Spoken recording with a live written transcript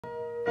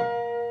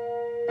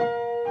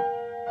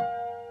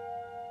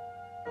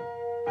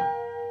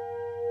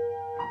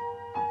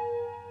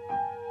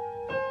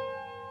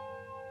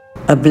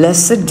A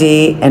blessed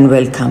day and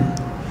welcome.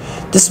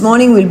 This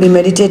morning we'll be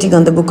meditating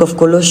on the book of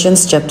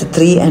Colossians chapter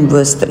 3 and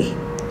verse 3.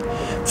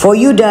 For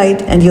you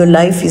died and your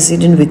life is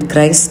hidden with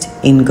Christ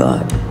in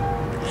God.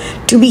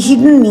 To be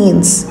hidden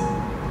means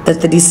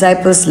that the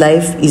disciples'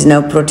 life is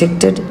now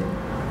protected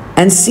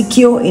and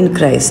secure in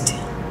Christ.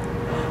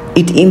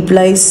 It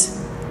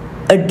implies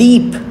a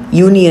deep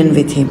union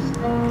with Him,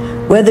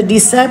 where the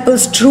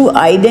disciples' true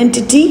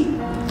identity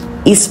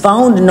is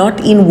found not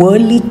in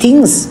worldly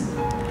things,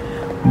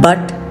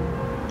 but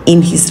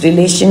in his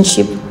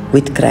relationship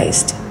with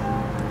Christ.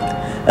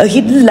 A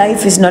hidden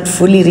life is not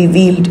fully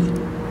revealed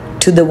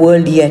to the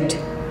world yet,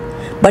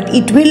 but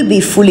it will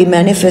be fully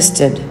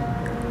manifested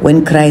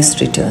when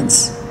Christ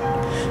returns.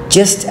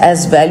 Just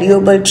as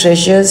valuable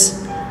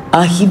treasures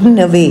are hidden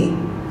away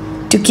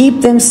to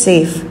keep them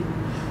safe,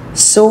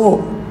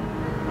 so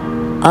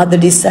are the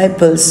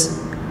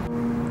disciples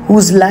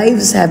whose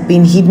lives have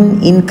been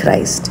hidden in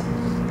Christ.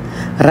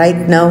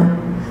 Right now,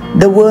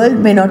 the world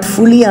may not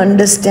fully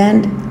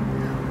understand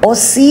or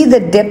see the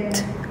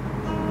depth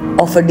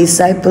of a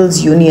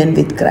disciple's union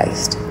with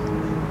Christ.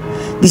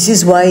 This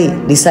is why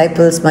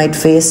disciples might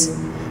face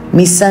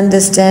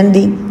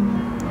misunderstanding,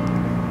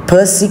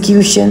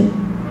 persecution,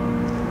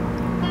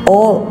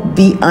 or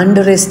be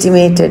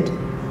underestimated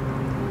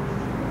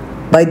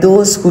by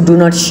those who do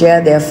not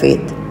share their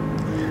faith.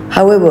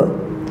 However,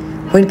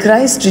 when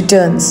Christ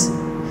returns,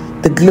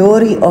 the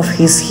glory of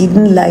His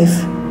hidden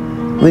life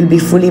will be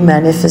fully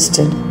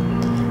manifested,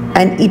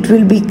 and it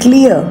will be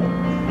clear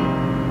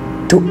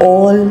to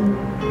all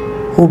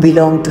who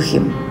belong to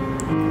Him.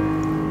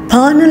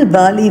 Parnal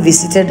Bali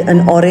visited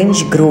an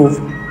orange grove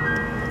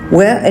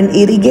where an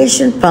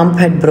irrigation pump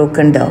had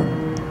broken down.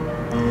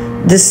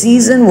 The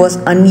season was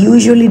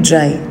unusually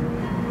dry,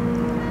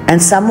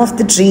 and some of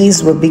the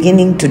trees were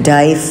beginning to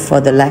die for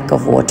the lack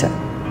of water.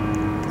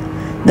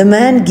 The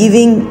man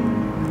giving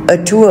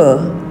a tour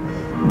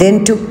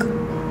then took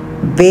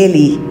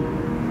Bailey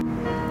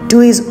to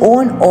his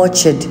own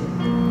orchard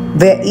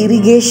where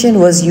irrigation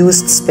was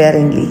used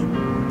sparingly.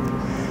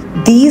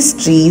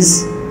 These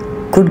trees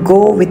could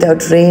go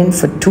without rain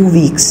for 2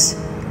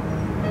 weeks,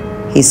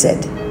 he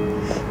said.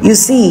 You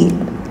see,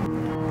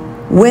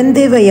 when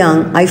they were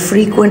young, I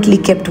frequently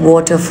kept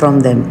water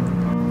from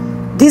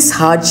them. This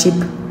hardship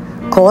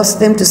caused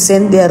them to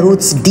send their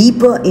roots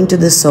deeper into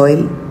the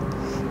soil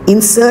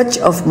in search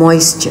of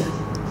moisture.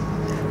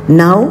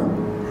 Now,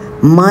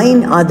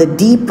 mine are the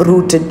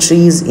deep-rooted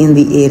trees in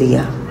the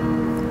area,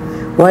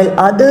 while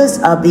others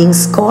are being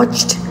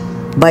scorched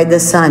by the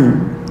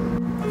sun.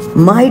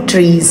 My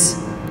trees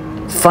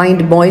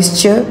find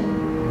moisture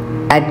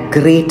at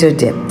greater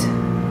depth.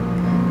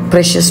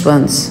 Precious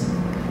ones,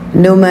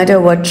 no matter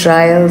what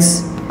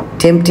trials,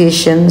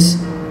 temptations,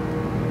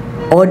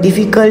 or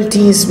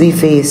difficulties we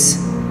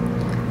face,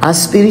 our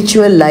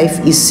spiritual life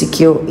is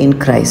secure in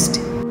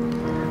Christ.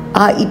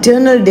 Our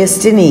eternal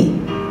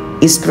destiny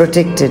is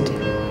protected,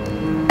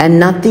 and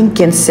nothing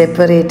can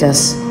separate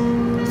us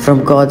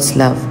from God's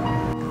love.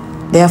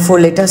 Therefore,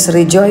 let us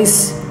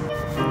rejoice,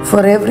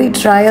 for every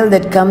trial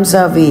that comes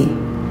our way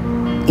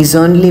is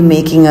only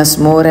making us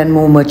more and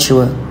more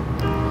mature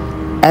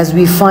as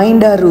we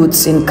find our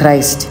roots in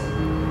Christ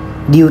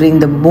during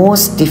the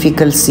most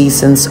difficult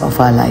seasons of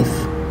our life.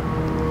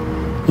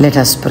 Let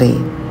us pray.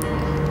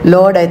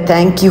 Lord, I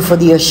thank you for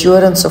the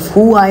assurance of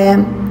who I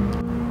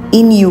am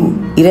in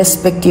you,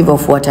 irrespective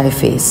of what I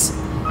face.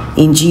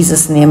 In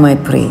Jesus' name I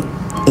pray.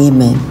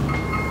 Amen.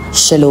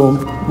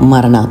 Shalom.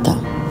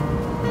 Maranatha.